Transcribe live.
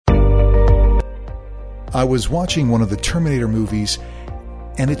I was watching one of the Terminator movies,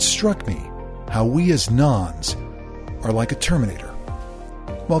 and it struck me how we as Nons are like a Terminator.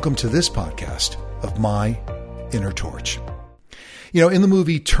 Welcome to this podcast of My Inner Torch. You know, in the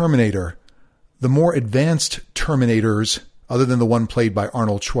movie Terminator, the more advanced Terminators, other than the one played by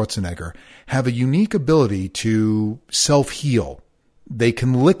Arnold Schwarzenegger, have a unique ability to self-heal. They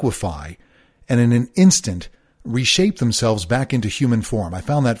can liquefy and in an instant reshape themselves back into human form. I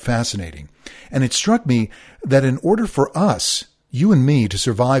found that fascinating. And it struck me that in order for us, you and me, to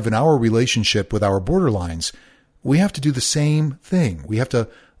survive in our relationship with our borderlines, we have to do the same thing. We have to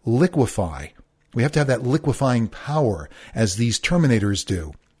liquefy. We have to have that liquefying power as these Terminators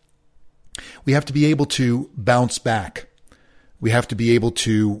do. We have to be able to bounce back. We have to be able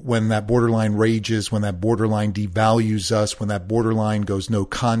to, when that borderline rages, when that borderline devalues us, when that borderline goes no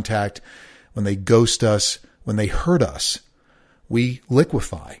contact, when they ghost us, when they hurt us, we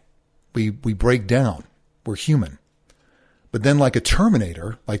liquefy. We break down. We're human. But then like a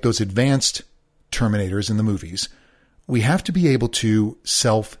Terminator, like those advanced Terminators in the movies, we have to be able to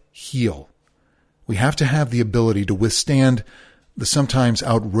self-heal. We have to have the ability to withstand the sometimes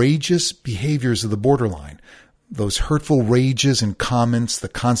outrageous behaviors of the borderline, those hurtful rages and comments, the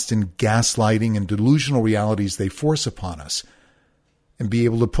constant gaslighting and delusional realities they force upon us, and be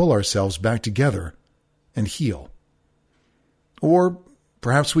able to pull ourselves back together and heal. Or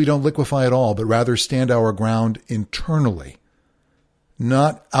perhaps we don't liquefy at all, but rather stand our ground internally,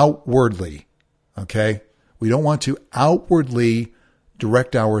 not outwardly, okay? We don't want to outwardly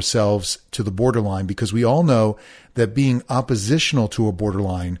direct ourselves to the borderline because we all know that being oppositional to a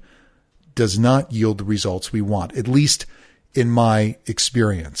borderline does not yield the results we want, at least in my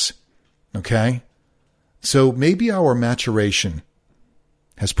experience, okay? So maybe our maturation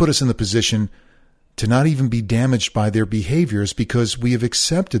has put us in the position to not even be damaged by their behaviors because we have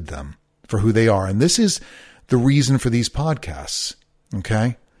accepted them for who they are. And this is the reason for these podcasts,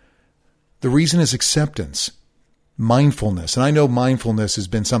 okay? The reason is acceptance, mindfulness. And I know mindfulness has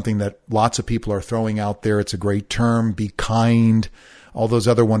been something that lots of people are throwing out there. It's a great term, be kind, all those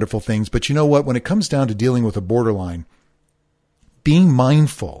other wonderful things. But you know what? When it comes down to dealing with a borderline, being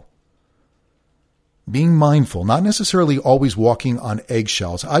mindful, not necessarily always walking on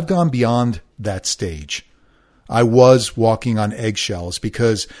eggshells. I've gone beyond that stage. I was walking on eggshells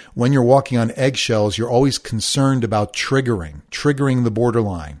because when you're walking on eggshells, you're always concerned about triggering the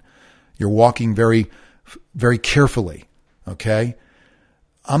borderline. You're walking very, very carefully. Okay.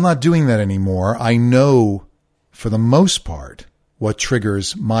 I'm not doing that anymore. I know for the most part what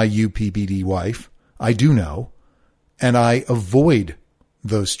triggers my UPBD wife. I do know, and I avoid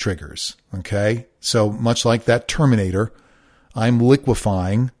those triggers. Okay. So much like that Terminator, I'm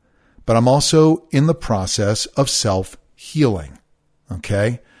liquefying, but I'm also in the process of self-healing.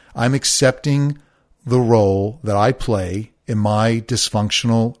 Okay. I'm accepting the role that I play in my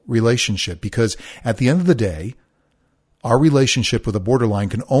dysfunctional relationship because at the end of the day, our relationship with a borderline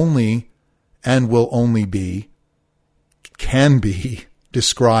can be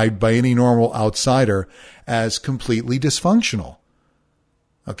described by any normal outsider as completely dysfunctional.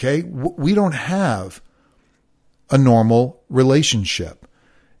 Okay? We don't have a normal relationship.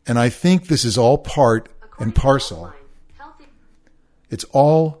 And I think this is all part and parcel. It's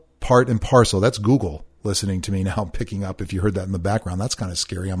all part and parcel. That's Google listening to me now, picking up if you heard that in the background. That's kind of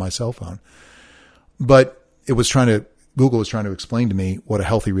scary on my cell phone. But Google was trying to explain to me what a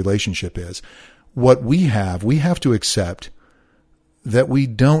healthy relationship is. What we have to accept that we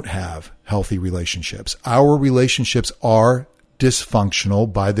don't have healthy relationships. Our relationships are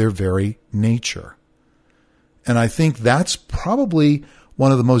dysfunctional by their very nature. And I think that's probably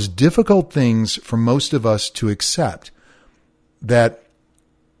one of the most difficult things for most of us to accept, that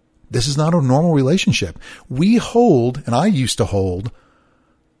this is not a normal relationship. We hold, and I used to hold,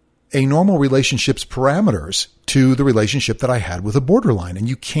 a normal relationship's parameters to the relationship that I had with a borderline. And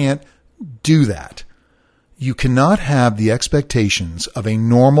you can't do that. You cannot have the expectations of a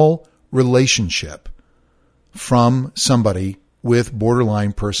normal relationship from somebody with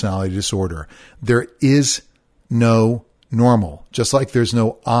borderline personality disorder. There is no normal, just like there's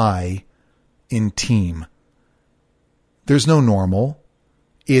no I in team. There's no normal.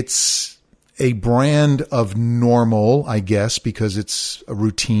 It's a brand of normal, I guess, because it's a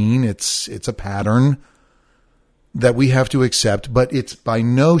routine, it's a pattern that we have to accept, but it's by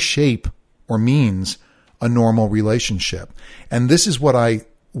no shape or means a normal relationship. And this is what I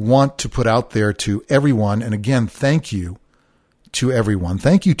want to put out there to everyone. And again, thank you to everyone.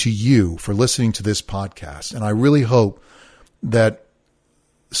 Thank you to you for listening to this podcast. And I really hope that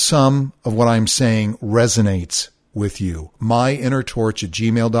some of what I'm saying resonates with you.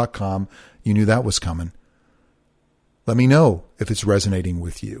 myinnertorch@gmail.com. You knew that was coming. Let me know if it's resonating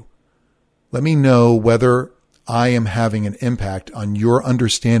with you. Let me know whether I am having an impact on your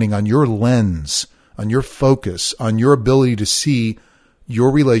understanding, on your lens, on your focus, on your ability to see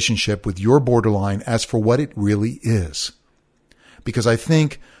your relationship with your borderline as for what it really is. Because I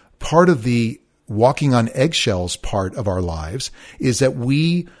think part of the walking on eggshells part of our lives is that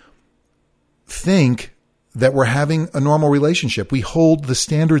we think that we're having a normal relationship. We hold the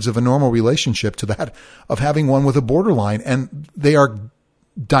standards of a normal relationship to that of having one with a borderline, and they are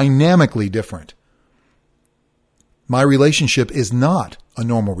dynamically different. My relationship is not a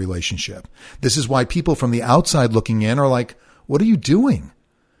normal relationship. This is why people from the outside looking in are like, what are you doing?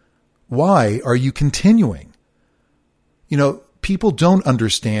 Why are you continuing? You know, people don't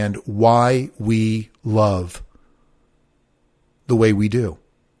understand why we love the way we do,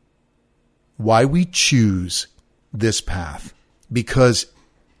 why we choose this path. Because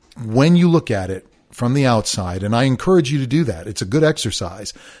when you look at it from the outside, and I encourage you to do that, it's a good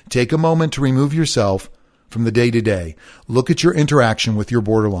exercise. Take a moment to remove yourself from the day-to-day. Look at your interaction with your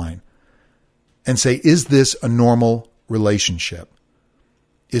borderline and say, is this a normal relationship?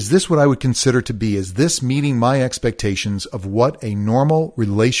 Is this what I would consider to be? Is this meeting my expectations of what a normal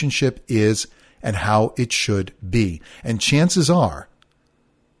relationship is and how it should be? And chances are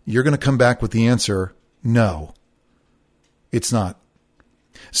you're going to come back with the answer, no, it's not.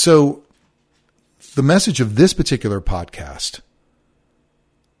 So the message of this particular podcast,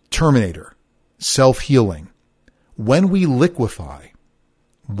 Terminator, self-healing, when we liquefy,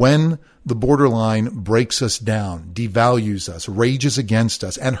 when the borderline breaks us down, devalues us, rages against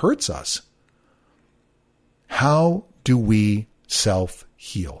us, and hurts us, how do we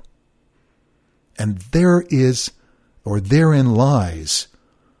self-heal? And therein lies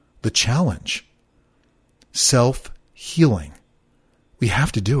the challenge. Self-healing. We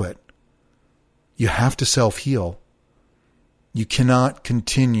have to do it. You have to self-heal. You cannot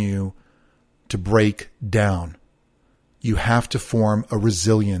continue to break down. You have to form a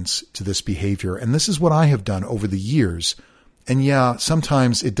resilience to this behavior. And this is what I have done over the years. And yeah,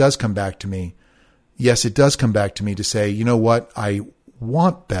 sometimes it does come back to me. Yes, it does come back to me to say, you know what? I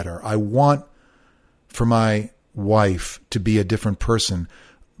want better. I want for my wife to be a different person.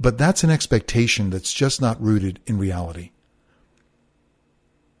 But that's an expectation that's just not rooted in reality.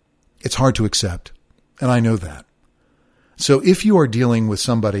 It's hard to accept. And I know that. So if you are dealing with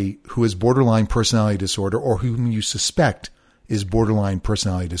somebody who is borderline personality disorder or whom you suspect is borderline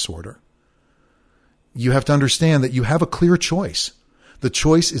personality disorder, you have to understand that you have a clear choice. The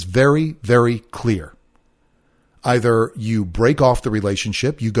choice is very, very clear. Either you break off the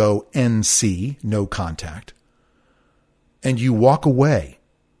relationship, you go NC, no contact, and you walk away,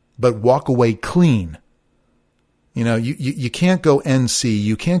 but walk away clean. You know, you can't go NC,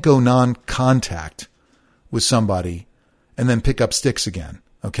 you can't go non-contact with somebody and then pick up sticks again,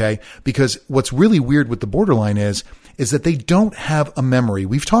 okay? Because what's really weird with the borderline is that they don't have a memory.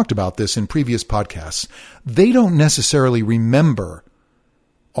 We've talked about this in previous podcasts. They don't necessarily remember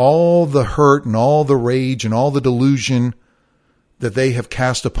all the hurt and all the rage and all the delusion that they have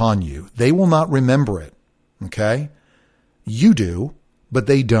cast upon you. They will not remember it, okay? You do, but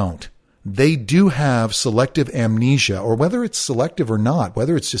they don't. They do have selective amnesia, or whether it's selective or not,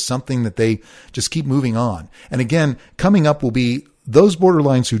 whether it's just something that they just keep moving on. And again, coming up will be those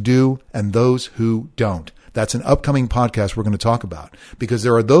borderlines who do and those who don't. That's an upcoming podcast we're going to talk about, because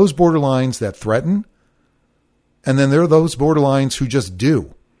there are those borderlines that threaten, and then there are those borderlines who just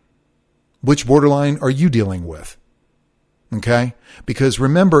do. Which borderline are you dealing with? Okay? Because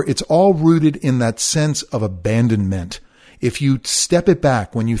remember, it's all rooted in that sense of abandonment. If you step it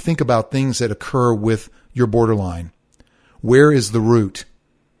back, when you think about things that occur with your borderline, where is the root?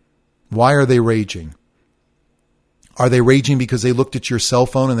 Why are they raging? Are they raging because they looked at your cell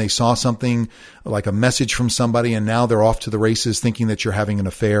phone and they saw something like a message from somebody and now they're off to the races thinking that you're having an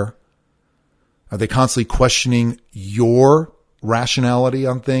affair? Are they constantly questioning your rationality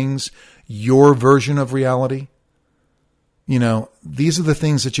on things, your version of reality? You know, these are the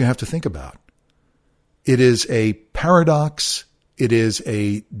things that you have to think about. It is a paradox. It is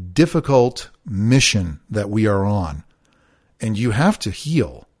a difficult mission that we are on. And you have to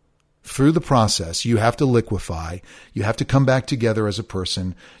heal through the process. You have to liquefy. You have to come back together as a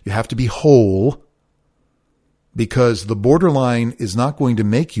person. You have to be whole, because the borderline is not going to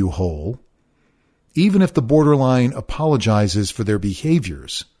make you whole, even if the borderline apologizes for their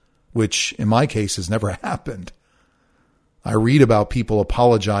behaviors, which in my case has never happened. I read about people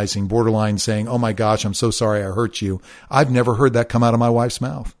apologizing, borderline saying, oh my gosh, I'm so sorry I hurt you. I've never heard that come out of my wife's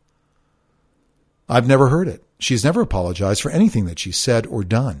mouth. I've never heard it. She's never apologized for anything that she said or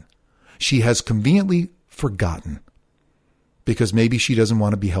done. She has conveniently forgotten. because maybe she doesn't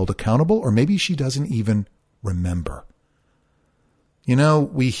want to be held accountable, or maybe she doesn't even remember. You know,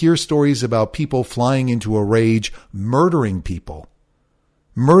 we hear stories about people flying into a rage, murdering people,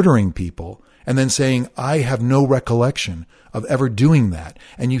 and then saying, I have no recollection of ever doing that.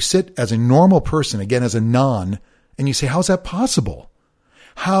 And you sit as a normal person, again, as a non, and you say, how's that possible?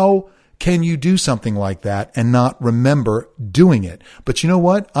 How can you do something like that and not remember doing it? But you know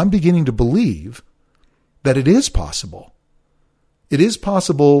what? I'm beginning to believe that it is possible. It is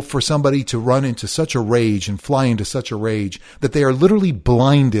possible for somebody to run into such a rage and fly into such a rage that they are literally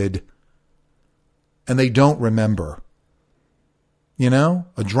blinded and they don't remember. You know,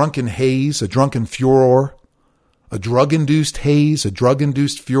 a drunken haze, a drunken furor, a drug-induced haze, a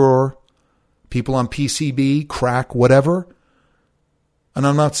drug-induced furor, people on PCB, crack, whatever. And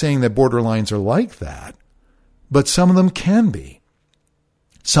I'm not saying that borderlines are like that, but some of them can be.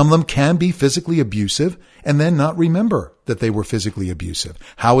 Some of them can be physically abusive and then not remember that they were physically abusive.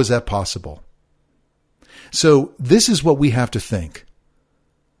 How is that possible? So this is what we have to think.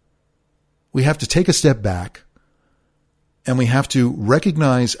 We have to take a step back and we have to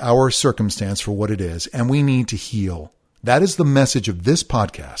recognize our circumstance for what it is, and we need to heal. That is the message of this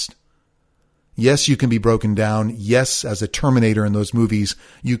podcast. Yes, you can be broken down. Yes, as a Terminator in those movies,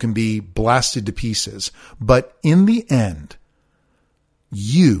 you can be blasted to pieces. But in the end,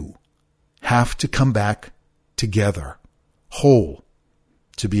 you have to come back together, whole,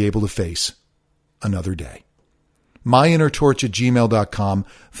 to be able to face another day. myinnertorch@gmail.com.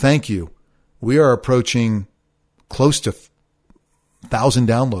 Thank you. We are approaching close to 1,000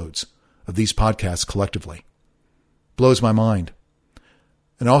 downloads of these podcasts collectively. Blows my mind.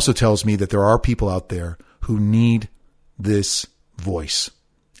 It also tells me that there are people out there who need this voice.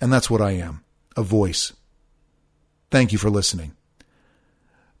 And that's what I am, a voice. Thank you for listening.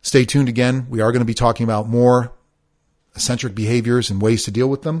 Stay tuned again. We are going to be talking about more eccentric behaviors and ways to deal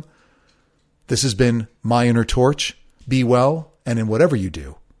with them. This has been My Inner Torch. Be well, and in whatever you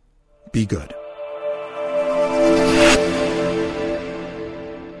do, be good.